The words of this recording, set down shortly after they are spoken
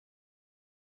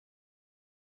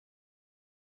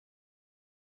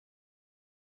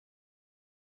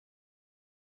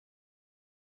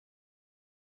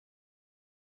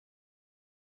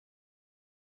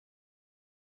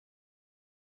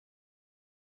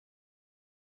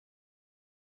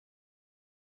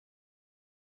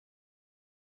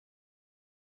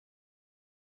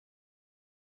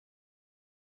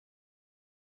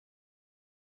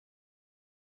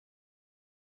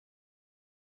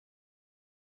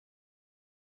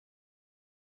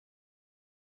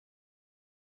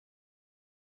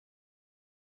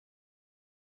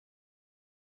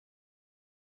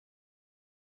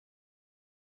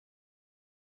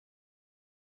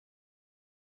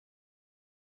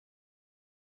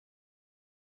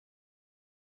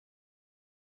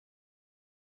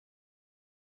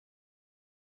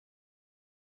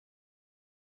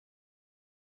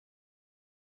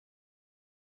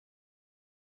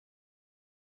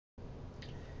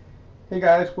Hey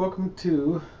guys, welcome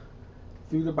to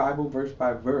Through the Bible Verse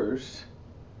by Verse,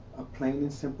 a plain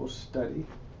and simple study,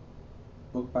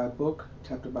 book by book,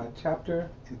 chapter by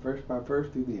chapter, and verse by verse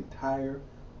through the entire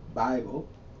Bible.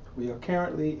 We are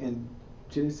currently in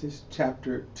Genesis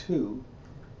chapter 2,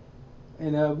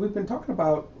 and we've been talking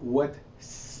about what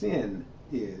sin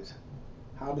is.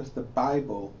 How does the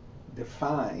Bible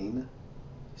define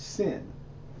sin?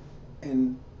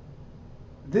 And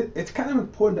it's kind of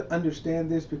important to understand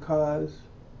this because,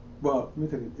 well, let me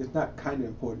tell you, it's not kind of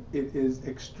important. It is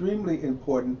extremely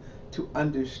important to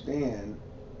understand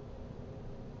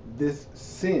this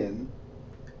sin,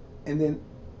 and then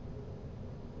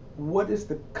what is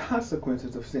the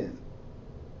consequences of sin?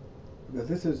 Because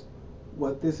this is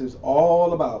what this is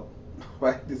all about,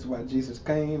 right? This is why Jesus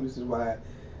came. This is why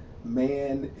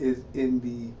man is in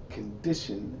the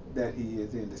condition that he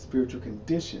is in, the spiritual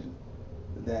condition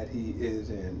that he is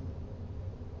in,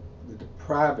 the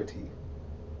depravity,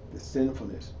 the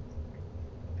sinfulness.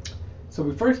 So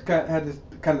we first had to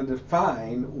kind of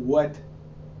define what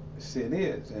sin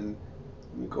is, and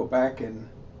we go back to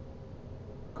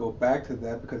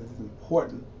that because it's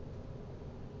important.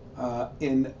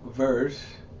 In verse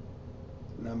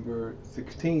number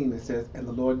 16, it says, "And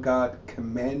the Lord God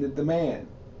commanded the man."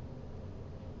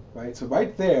 Right. So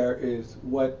right there is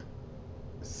what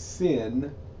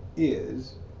sin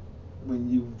is when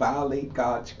you violate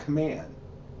God's command.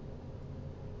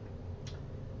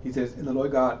 He says, "And the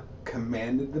Lord God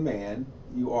commanded the man,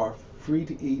 you are free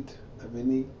to eat of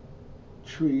any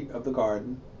tree of the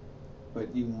garden,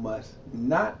 but you must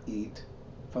not eat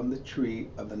from the tree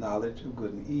of the knowledge of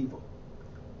good and evil."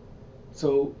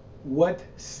 So what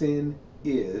sin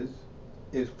is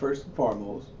first and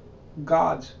foremost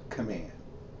God's command.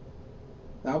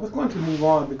 Now I was going to move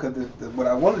on because what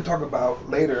I want to talk about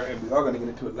later, and we are going to get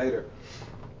into it later,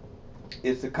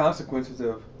 is the consequences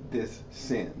of this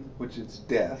sin, which is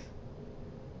death.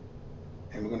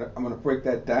 And I'm gonna break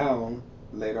that down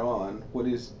later on. What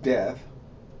is death?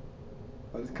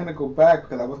 But let's kind of go back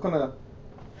because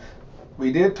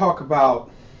we did talk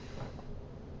about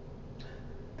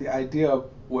the idea of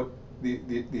what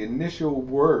the initial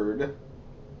word,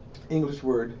 English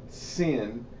word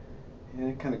sin,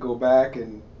 and kind of go back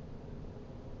and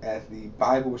as the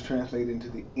Bible was translated into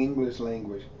the English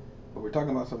language, but we're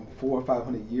talking about some 400 or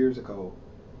 500 years ago.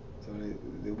 So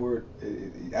the word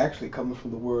it actually comes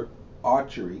from the word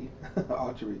archery.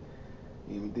 Archery.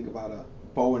 You think about a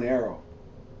bow and arrow.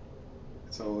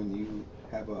 So when you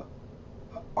have a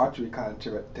archery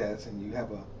contest and you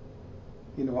have a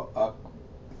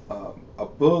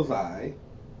bullseye,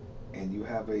 and you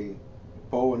have a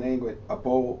bow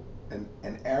and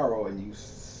an arrow, and you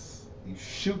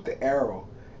shoot the arrow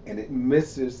and it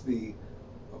misses the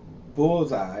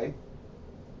bullseye,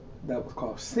 that was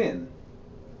called sin.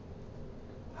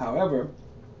 However,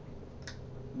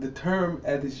 the term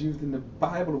as it's used in the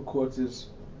Bible, of course, is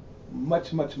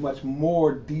much, much, much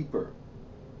more deeper.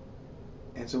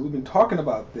 And so we've been talking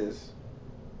about this,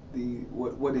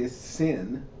 what is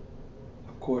sin.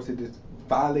 Of course, it is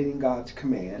violating God's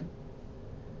command.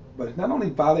 But it's not only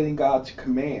violating God's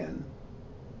command.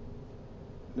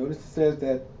 Notice it says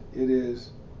that it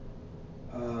is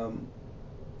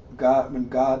God, when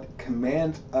God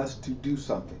commands us to do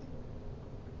something.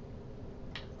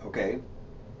 Okay?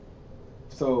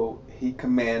 So he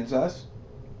commands us,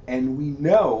 and we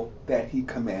know that he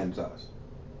commands us.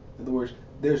 In other words,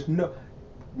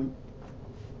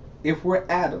 if we're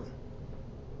Adam,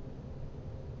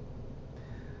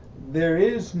 there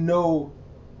is no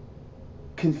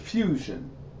confusion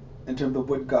in terms of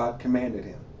what God commanded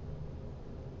him.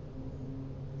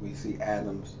 We see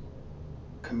Adam's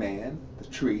command, the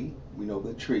tree. We know what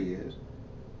the tree is.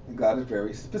 And God is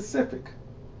very specific.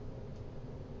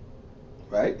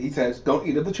 Right? He says, don't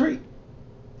eat of the tree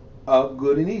of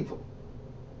good and evil.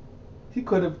 He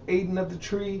could have eaten of the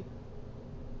tree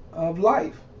of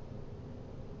life.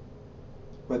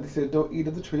 But he said, don't eat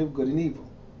of the tree of good and evil.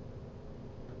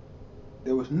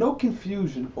 There was no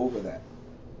confusion over that.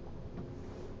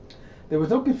 There was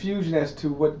no confusion as to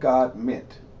what God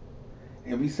meant.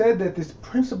 And we said that this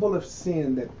principle of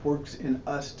sin that works in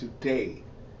us today,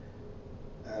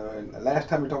 last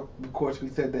time we talked, of course, we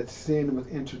said that sin was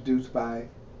introduced by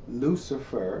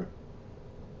Lucifer,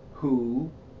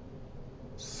 who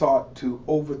sought to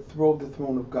overthrow the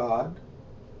throne of God,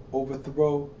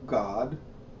 overthrow God.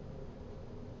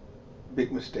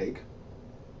 Big mistake.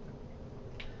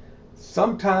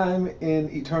 Sometime in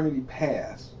eternity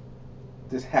past,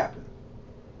 this happened.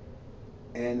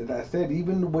 And as I said,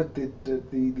 even with the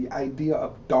idea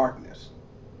of darkness,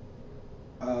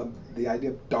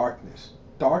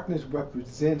 darkness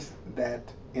represents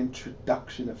that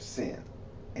introduction of sin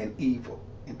and evil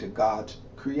into God's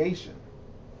creation.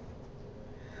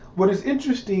 What is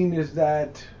interesting is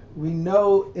that we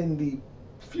know in the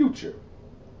future,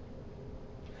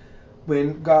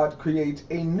 when God creates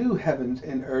a new heavens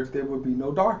and earth, there will be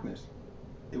no darkness.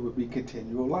 It would be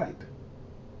continual light.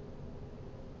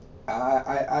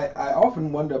 I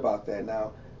often wonder about that.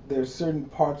 Now, there's certain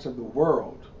parts of the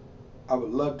world I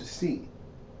would love to see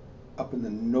up in the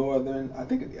northern, I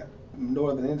think, yeah,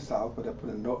 northern and south, but up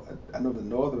in the I know the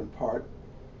northern part,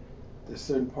 there's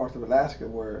certain parts of Alaska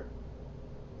where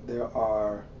there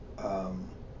are, I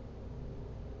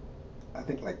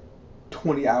think, like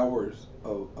 20 hours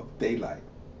of daylight.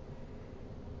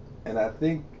 And I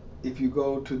think if you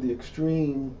go to the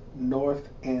extreme north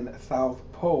and south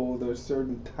pole, there's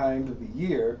certain times of the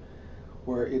year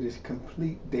where it is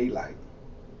complete daylight.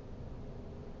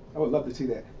 I would love to see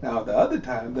that. Now, the other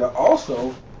time, there are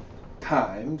also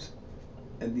times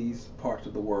in these parts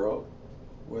of the world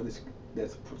where there's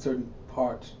certain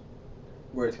parts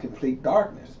where it's complete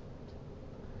darkness.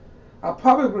 I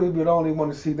probably would only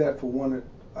want to see that for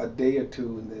a day or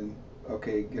two, and then,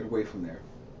 okay, get away from there.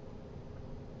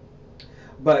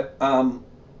 But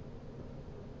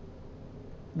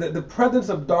the presence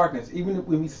of darkness, even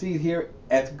when we see here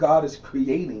as God is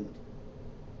creating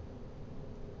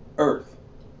earth,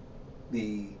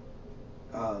 the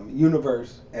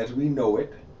universe as we know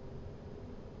it,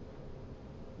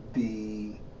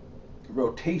 the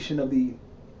rotation of the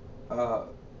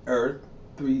earth,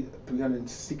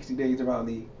 360 days around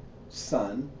the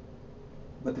sun,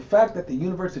 but the fact that the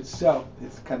universe itself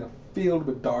is kind of filled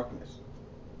with darkness,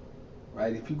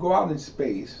 right? If you go out in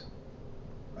space,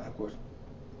 of course,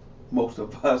 most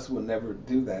of us will never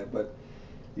do that, but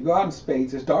you go out in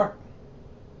space, it's dark.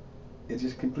 It's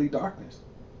just complete darkness.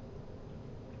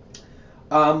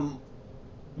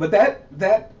 But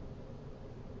that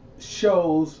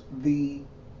shows the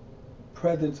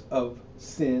presence of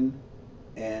sin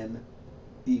and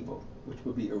evil, which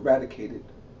will be eradicated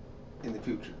in the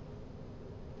future.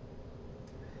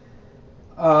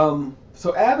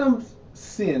 So Adam's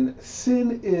sin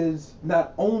is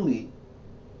not only,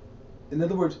 in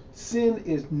other words, sin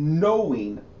is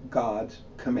knowing God's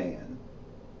command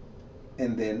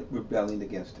and then rebelling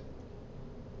against it.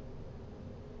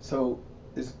 So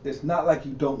it's not like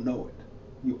you don't know it.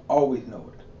 You always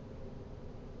know it.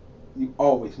 You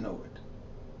always know it.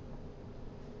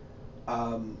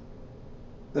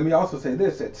 Let me also say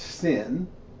this, that sin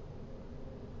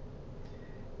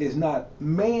is not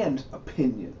man's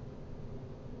opinion.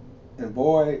 And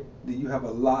boy, do you have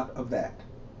a lot of that.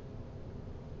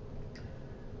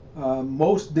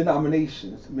 Most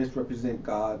denominations misrepresent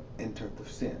God in terms of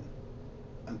sin,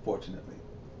 unfortunately.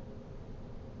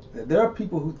 There are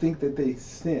people who think that they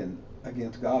sin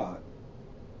against God.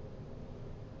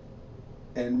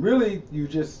 And really, you're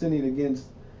just sinning against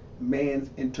man's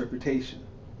interpretation.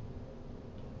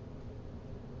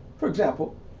 For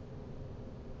example,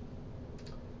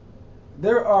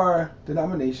 there are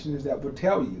denominations that will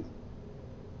tell you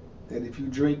that if you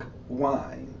drink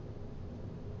wine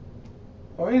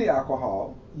or any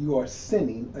alcohol, you are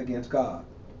sinning against God.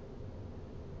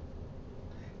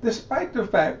 Despite the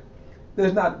fact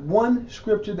there's not one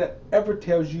scripture that ever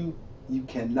tells you you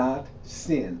cannot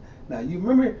sin. Now, you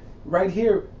remember right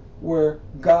here where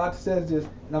God says this,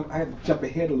 and I have to jump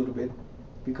ahead a little bit,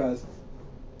 because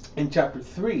in chapter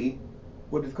 3,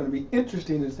 what is going to be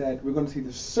interesting is that we're going to see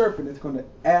the serpent is going to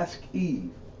ask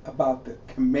Eve about the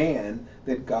command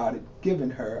that God had given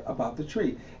her about the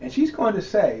tree. And she's going to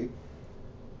say,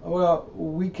 well,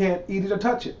 we can't eat it or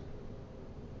touch it.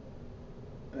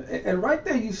 And right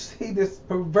there you see this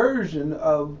perversion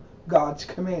of God's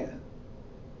command.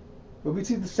 But we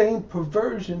see the same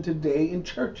perversion today in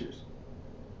churches.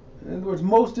 In other words,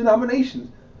 most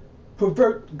denominations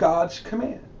pervert God's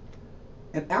command.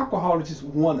 And alcohol is just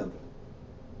one of them.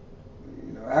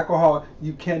 You know, alcohol,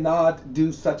 you cannot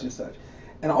do such and such.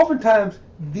 And oftentimes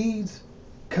these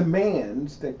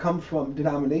commands that come from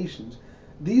denominations,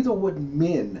 these are what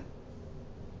men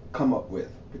come up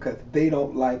with because they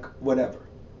don't like whatever.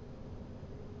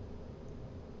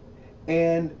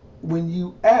 And when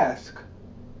you ask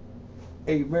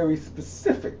a very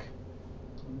specific,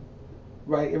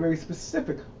 right, where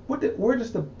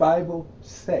does the Bible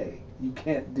say you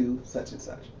can't do such and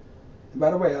such? And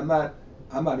by the way, I'm not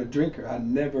a drinker. I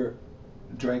never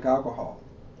drank alcohol.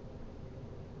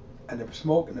 I never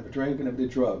smoked, I never drank, I never did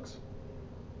drugs.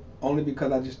 Only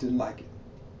because I just didn't like it.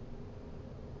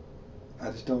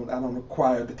 I don't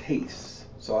acquire the taste.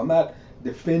 So I'm not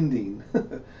defending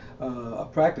a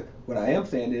practice. What I am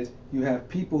saying is you have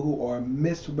people who are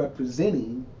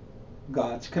misrepresenting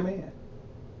God's command.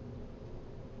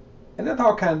 And there's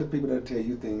all kinds of people that tell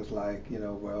you things like,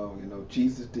 well,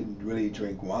 Jesus didn't really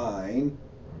drink wine,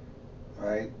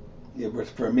 right? It was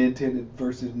fermented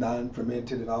versus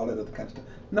non-fermented and all that other kind of stuff.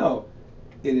 No,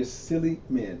 it is silly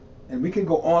men. And we can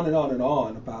go on and on and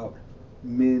on about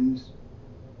men's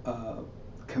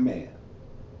command.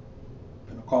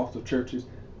 Pentecostal churches,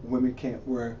 women can't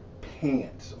wear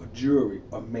pants or jewelry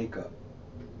or makeup.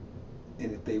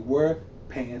 And if they wear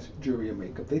pants, jewelry, or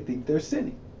makeup, they think they're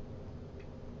sinning.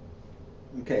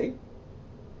 Okay?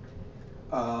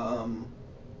 But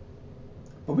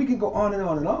we can go on and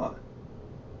on and on.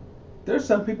 There's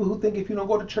some people who think if you don't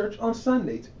go to church on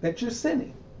Sundays, that you're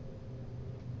sinning.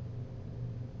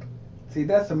 See,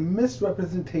 that's a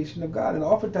misrepresentation of God. And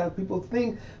oftentimes people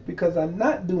think because I'm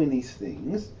not doing these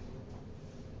things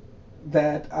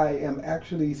that I am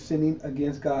actually sinning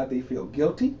against God. They feel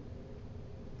guilty.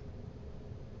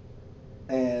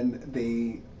 And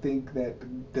they think that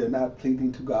they're not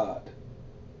pleasing to God.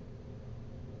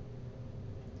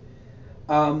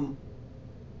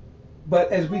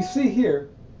 But as we see here,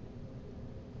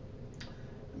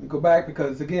 let me go back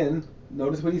because again,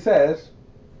 notice what he says.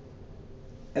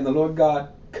 And the Lord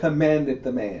God commanded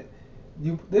the man.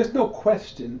 There's no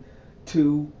question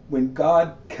to when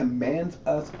God commands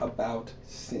us about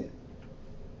sin.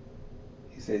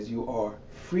 He says you are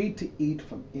free to eat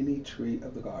from any tree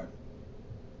of the garden.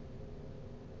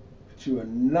 But you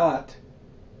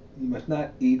must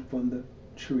not eat from the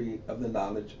tree of the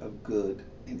knowledge of good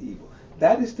and evil.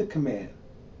 That is the command.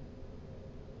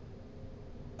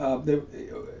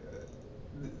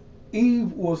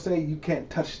 Eve will say you can't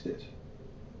touch this.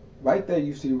 Right there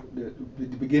you see the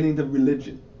beginning of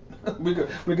religion. we'll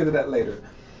get to that later.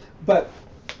 But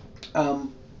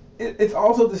it's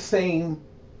also the same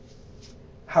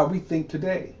how we think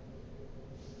today.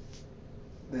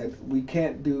 That we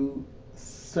can't do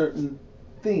certain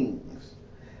things.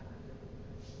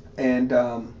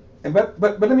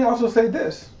 But let me also say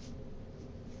this.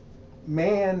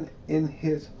 Man in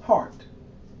his heart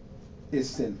is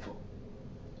sinful.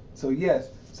 So yes,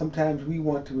 sometimes we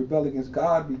want to rebel against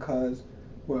God because,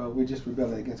 well, we're just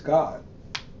rebelling against God.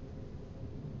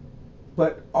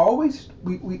 But always,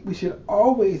 we should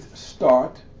always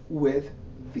start with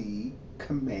the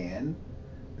command,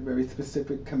 the very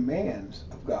specific commands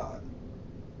of God.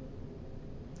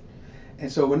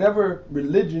 And so whenever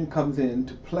religion comes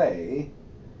into play,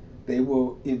 they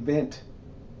will invent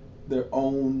their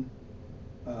own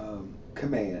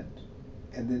command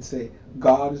and then say,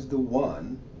 God is the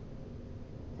one,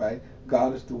 right?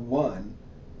 God is the one.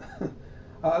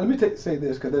 Let me say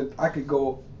this, because I could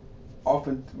go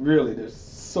often, really, there's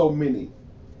so many.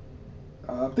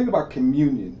 Think about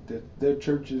communion. There are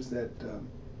churches that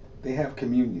they have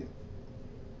communion.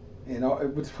 And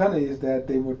what's funny is that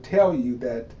they will tell you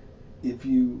that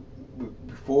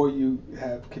before you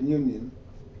have communion,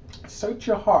 search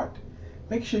your heart.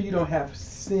 Make sure you don't have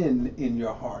sin in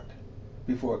your heart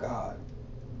before God.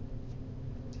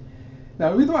 Now,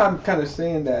 the reason why I'm kind of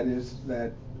saying that is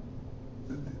that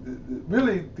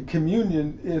really the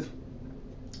communion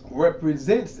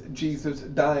represents Jesus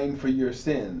dying for your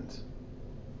sins.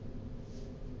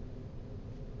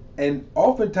 And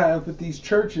oftentimes with these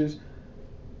churches,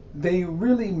 they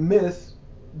really miss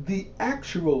the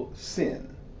actual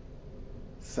sin,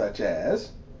 such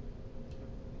as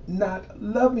not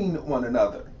loving one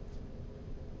another.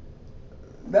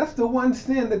 That's the one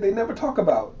sin that they never talk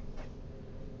about.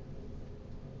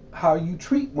 How you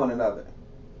treat one another.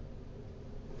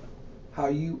 How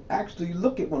you actually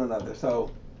look at one another.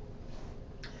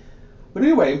 But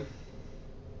anyway,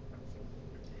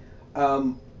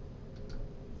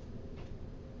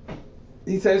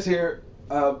 he says here,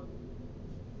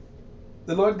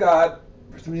 the Lord God,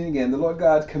 the Lord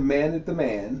God commanded the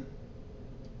man,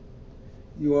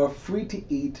 you are free to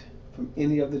eat from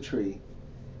any of the tree,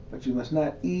 but you must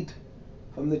not eat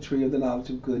from the tree of the knowledge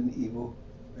of good and evil.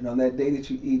 And on that day that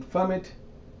you eat from it,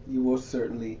 you will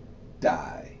certainly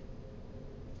die.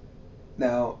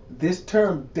 Now, this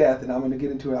term death, and I'm going to get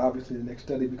into it obviously in the next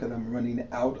study because I'm running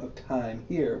out of time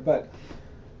here, but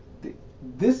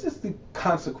this is the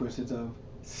consequences of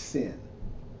sin.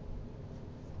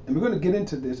 And we're going to get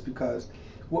into this because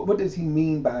what does he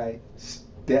mean by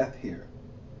death here?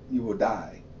 You will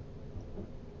die.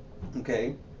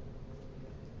 Okay?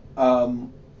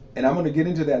 And I'm going to get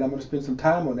into that. I'm going to spend some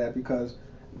time on that because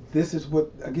this is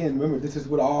what, again, remember, this is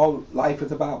what all life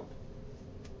is about.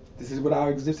 This is what our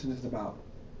existence is about.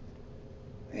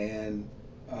 And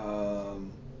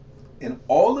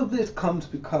all of this comes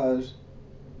because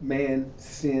man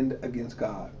sinned against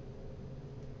God.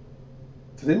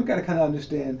 So then we got to kind of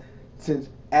understand, since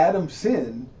Adam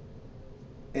sinned,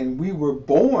 and we were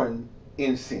born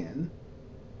in sin,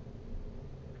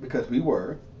 because we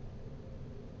were,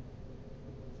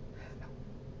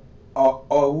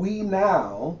 are we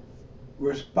now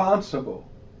responsible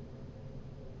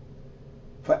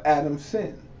for Adam's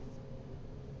sin?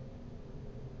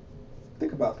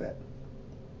 Think about that.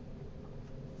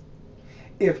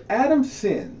 If Adam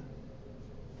sinned,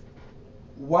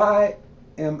 why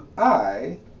am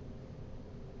I,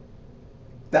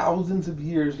 thousands of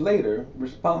years later,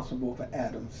 responsible for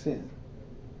Adam's sin?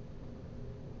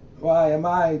 Why am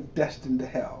I destined to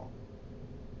hell?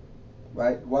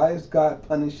 Right? Why is God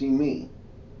punishing me?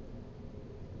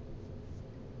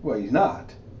 Well, he's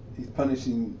not. He's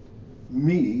punishing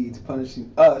me. He's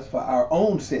punishing us for our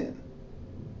own sin.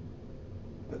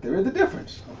 But there is a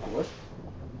difference, of course.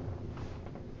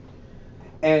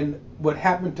 And what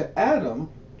happened to Adam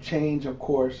changed, of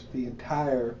course, the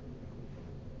entire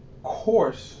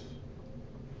course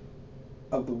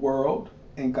of the world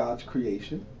and God's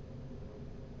creation.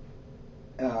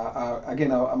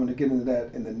 Again, I'm going to get into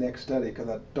that in the next study because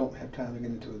I don't have time to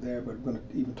get into it there, but we're going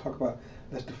to even talk about,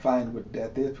 let's define what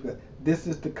death is, because this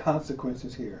is the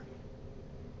consequences here.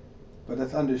 But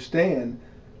let's understand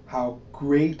how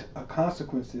great a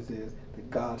consequence this is that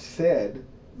God said,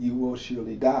 you will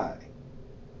surely die.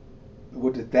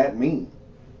 What does that mean?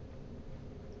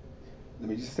 Let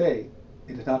me just say,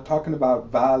 it is not talking about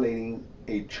violating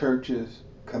a church's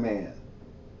command.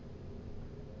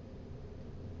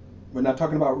 We're not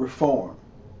talking about reform.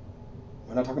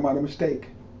 We're not talking about a mistake.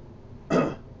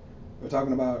 We're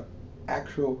talking about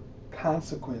actual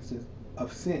consequences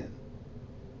of sin.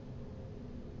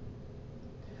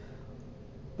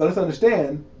 But let's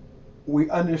understand, we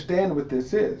understand what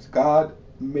this is. God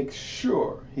makes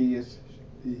sure he is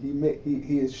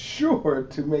sure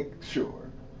to make sure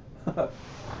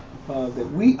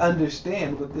that we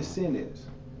understand what this sin is.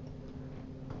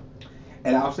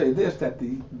 And I'll say this, that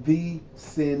the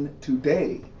sin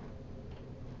today,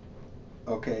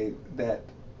 okay, that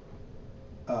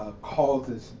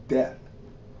causes death,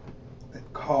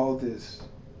 that causes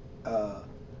the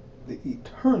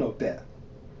eternal death,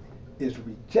 is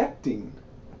rejecting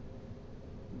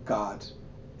God's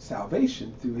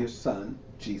salvation through his Son,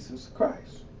 Jesus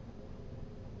Christ.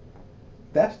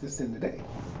 That's the sin today.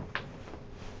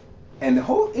 And the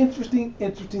whole interesting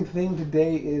thing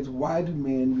today is, why do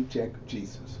men reject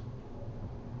Jesus?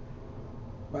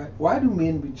 Right? Why do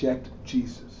men reject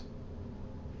Jesus?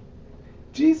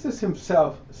 Jesus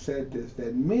himself said this,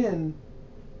 that men,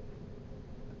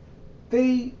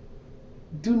 they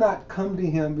do not come to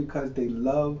him because they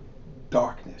love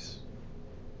darkness.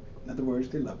 In other words,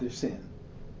 they love their sin.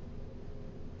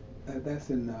 That's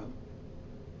in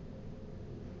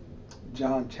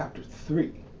John chapter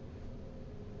 3.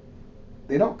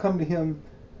 They don't come to him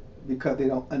because they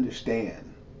don't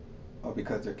understand or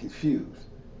because they're confused.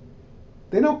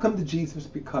 They don't come to Jesus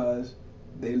because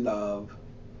they love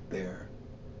their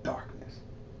darkness.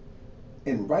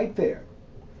 And right there,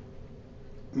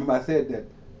 remember I said that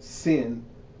sin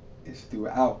is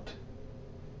throughout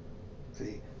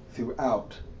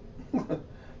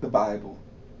the Bible.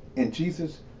 And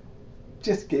Jesus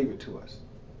just gave it to us.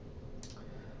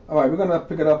 All right, we're going to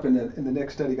pick it up in the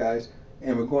next study, guys.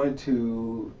 And we're going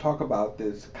to talk about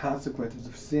this consequences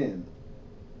of sin.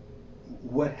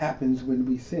 What happens when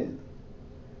we sin?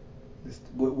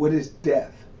 What is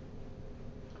death?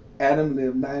 Adam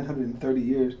lived 930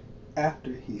 years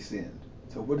after he sinned.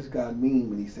 So what does God mean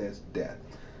when he says death?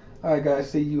 All right,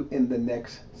 guys, see you in the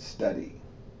next study.